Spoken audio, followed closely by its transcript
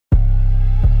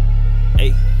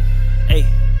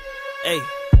Hey,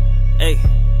 hey,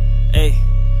 hey.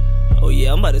 Oh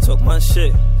yeah, I'm about to talk my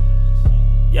shit.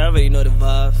 Y'all already know the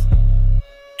vibes.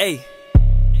 Hey,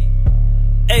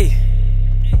 hey.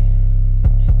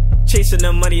 Chasing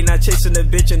the money, not chasing the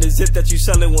bitch, and the zip that you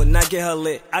sellin' will not get her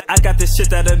lit. I got this shit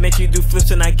that'll make you do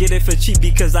flips, and I get it for cheap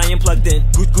because I am plugged in.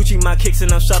 Gucci my kicks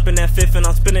and I'm shopping at Fifth, and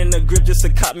I'm spinning the grip just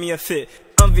to cop me a fit.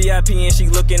 I'm VIP and she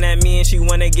looking at me and she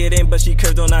wanna get in, but she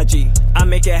curved on IG. I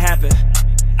make it happen.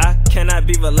 I cannot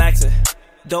be relaxing.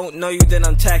 Don't know you, then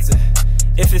I'm taxing.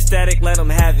 If it's static, let them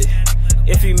have it.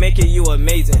 If you make it, you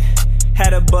amazing.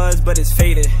 Had a buzz, but it's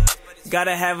faded.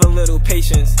 Gotta have a little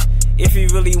patience if you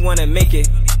really wanna make it.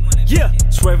 Yeah,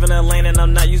 swerving the lane and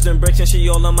I'm not using brakes, and she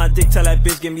all on my dick, tell that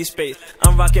bitch give me space.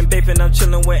 I'm rocking bape and I'm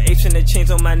chillin' with apes, and the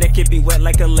chains on my neck, it be wet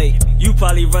like a lake. You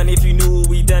probably run if you knew what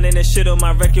we done, and the shit on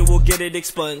my record will get it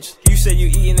expunged. You say you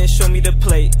eatin' and show me the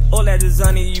plate. All that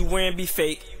designer you wearing be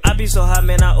fake. I be so hot,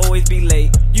 man, I always be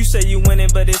late. You say you winning,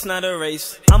 but it's not a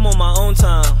race. I'm on my own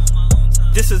time.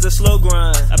 This is a slow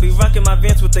grind. I be rocking my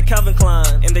Vans with the Calvin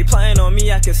Klein, and they plotting on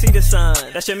me, I can see the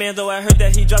sign. That's your man though, I heard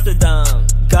that he dropped a dime.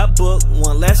 Got booked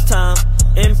one last time,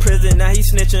 in prison, now he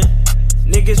snitching.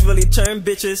 Niggas really turn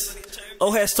bitches.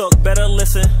 Old heads talk, better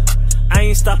listen. I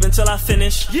ain't stopping till I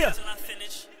finish. Yeah.